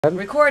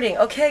Recording.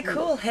 Okay,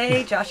 cool.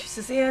 Hey, Josh and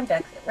Suzanne,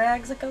 back at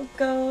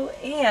Rags-A-GoGo,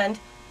 and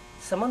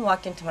someone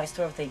walked into my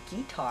store with a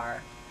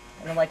guitar,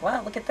 and I'm like,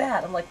 wow, look at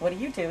that. I'm like, what do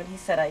you do? And he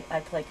said, I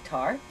play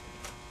guitar.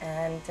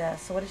 And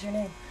so what is your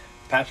name?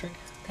 Patryk.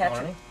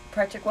 Patryk.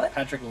 Patryk what?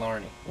 Patryk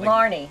Larney.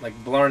 Larney. Like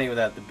Blarney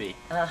without the B.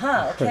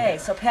 Okay.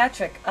 So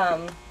Patryk,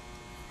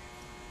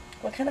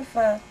 what kind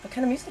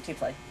of music do you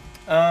play?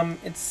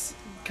 It's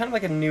kind of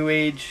like a new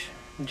age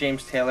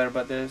James Taylor,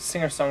 but the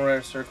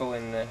singer-songwriter circle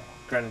in the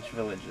Greenwich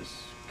Village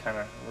is kind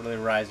of really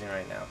rising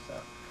right now, so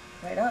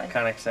right on.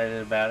 Kind of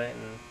excited about it,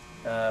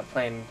 and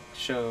playing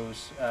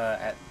shows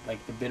at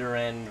like the Bitter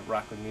End,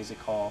 Rockwood Music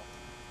Hall,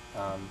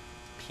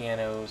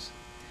 pianos,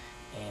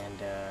 and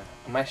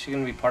I'm actually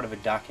going to be part of a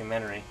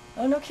documentary.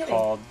 Oh, no kidding.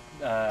 Called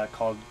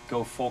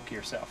Go Folk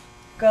Yourself.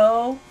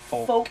 Go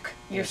folk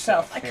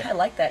yourself. I yeah. kind of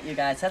like that, you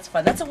guys. That's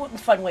fun. That's a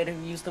fun way to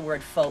use the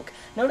word folk.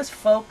 Notice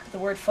folk, the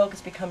word folk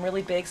has become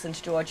really big since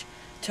George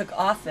took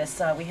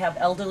office. We have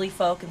elderly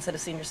folk instead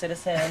of senior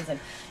citizens, and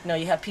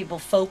you have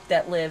folk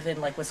that live in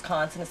like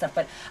Wisconsin and stuff.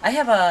 But I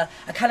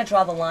kind of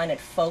draw the line at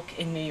folk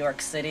in New York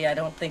City. I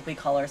don't think we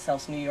call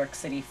ourselves New York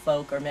City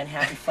folk or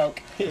Manhattan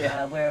folk.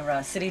 Yeah.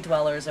 We're city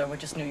dwellers, or we're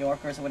just New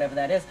Yorkers, or whatever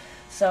that is.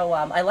 So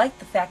I like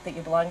the fact that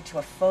you belong to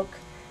a folk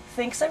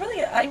thing. Because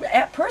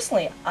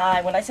personally,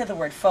 when I say the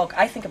word folk,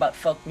 I think about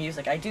folk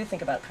music. I do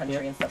think about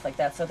country and stuff like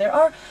that. So there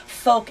are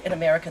folk in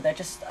America that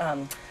just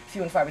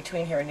few and far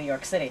between here in New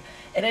York City.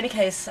 In any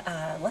case,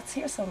 let's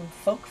hear some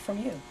folk from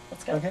you.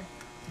 Let's go. Okay.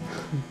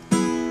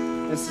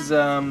 This is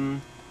a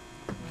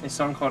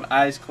song called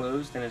Eyes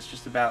Closed, and it's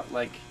just about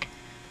like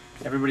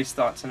everybody's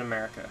thoughts in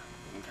America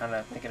and kind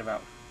of thinking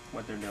about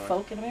what they're doing.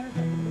 Folk in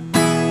America.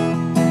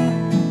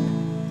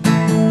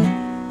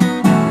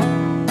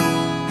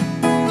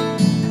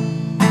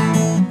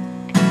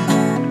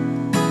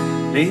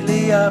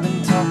 Lately I've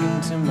been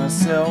talking to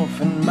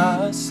myself in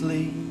my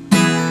sleep,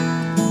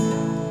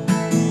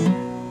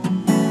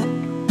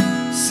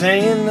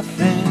 saying the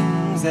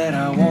things that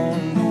I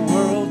want the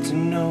world to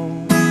know.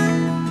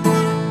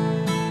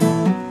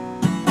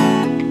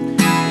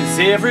 'Cause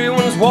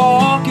everyone's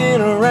walking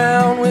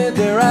around with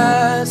their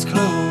eyes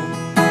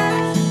closed,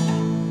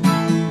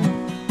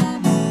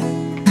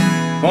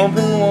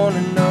 bumping one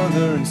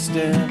another and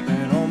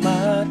stepping on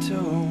my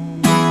toes.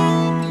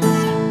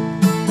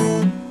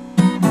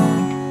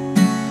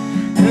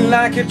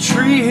 Like a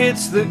tree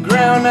hits the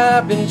ground,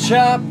 I've been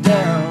chopped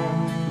down,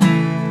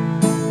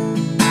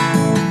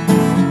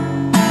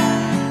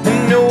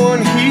 and no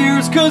one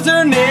hears 'cause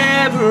they're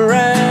never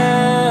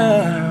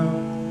around.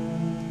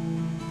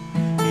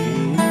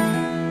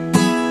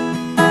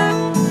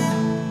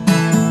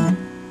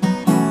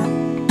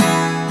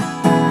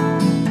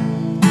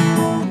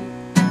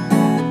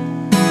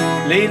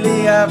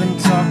 Lately I've been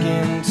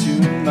talking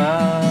to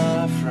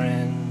my friends,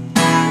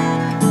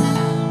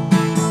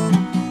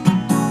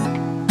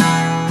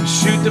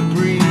 shoot the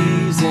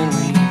breeze and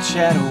we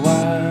chat a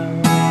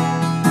while,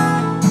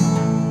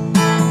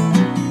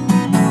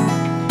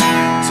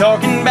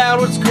 talking about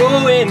what's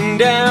going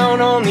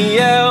down on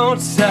the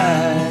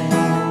outside.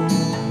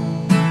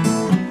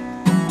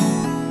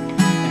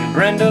 And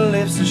Brenda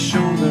lifts her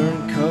shoulder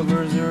and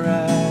covers her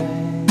eyes,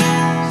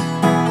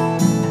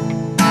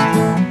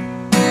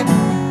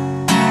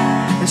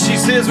 and she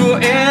says, well,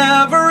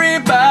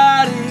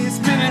 everybody's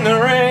been in the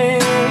rain,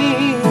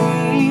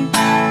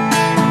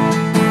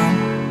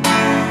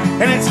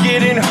 and it's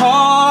getting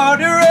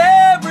harder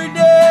every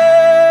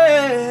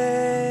day,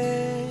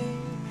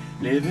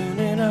 living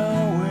in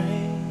our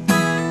way,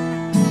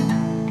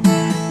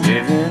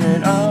 living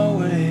in our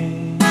way.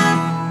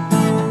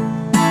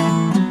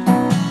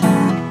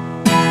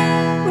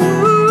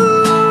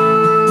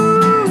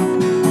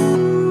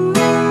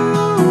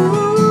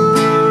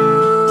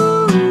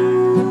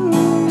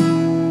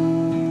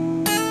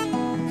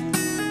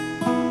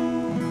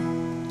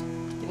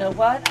 You know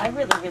what? I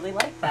really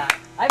like that.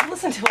 I've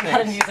listened to a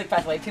lot of music,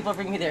 by the way. People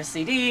bring me their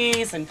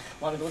CDs and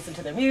want me to listen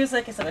to their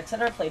music, etc.,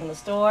 etc., played in the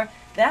store.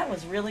 That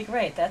was really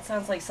great. That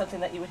sounds like something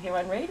that you would hear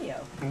on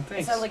radio.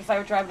 It sounds like if I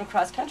were driving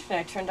across country and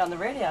I turned on the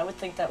radio, I would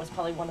think that was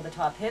probably one of the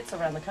top hits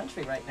around the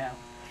country right now.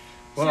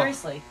 Well,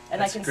 seriously.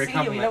 And I can see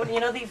you. You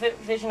know the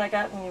vision I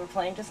got when you were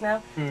playing just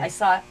now?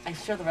 I'm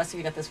sure the rest of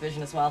you got this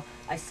vision as well.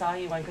 I saw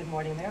you on Good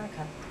Morning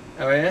America.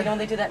 Oh, yeah? You know when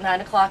they do that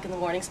 9 o'clock in the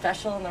morning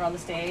special and they're on the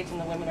stage and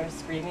the women are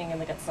screaming and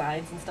they got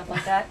signs and stuff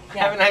like that?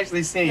 Yeah. I haven't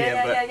actually seen it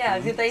yet, but yeah.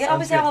 They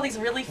always have all these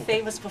really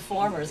famous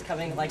performers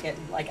coming I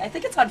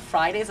think it's on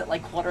Fridays at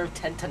like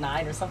 8:45 to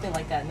 9 or something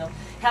like that. And they'll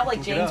have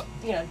like James,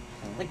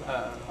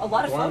 a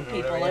lot of folk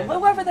people, and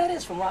whoever that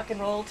is, from rock and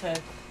roll to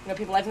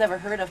people I've never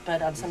heard of,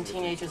 but some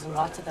teenagers and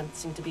lots of them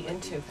seem to be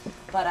into.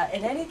 But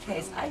in any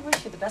case, I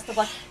wish you the best of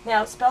luck.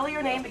 Now, spell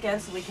your name again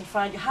so we can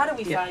find you. How do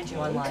we find you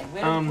online?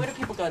 Where do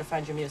people go to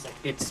find your music?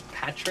 It's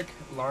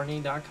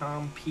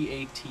PatryKLarney.com,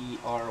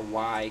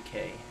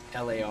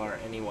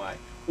 PatryKLarney.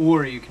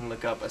 Or you can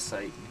look up a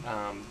site,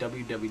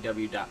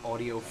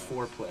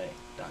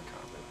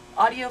 www.audioforeplay.com.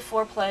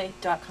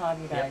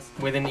 Audioforeplay.com, you guys.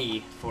 Yep. With an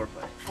E,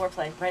 foreplay.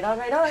 Foreplay. Right on,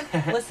 right on.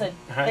 Listen,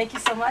 Right. thank you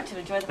so much and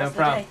enjoy the No rest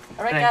problem. of the day.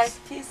 All right, Thanks.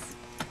 guys. Peace.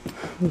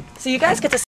 So you guys get to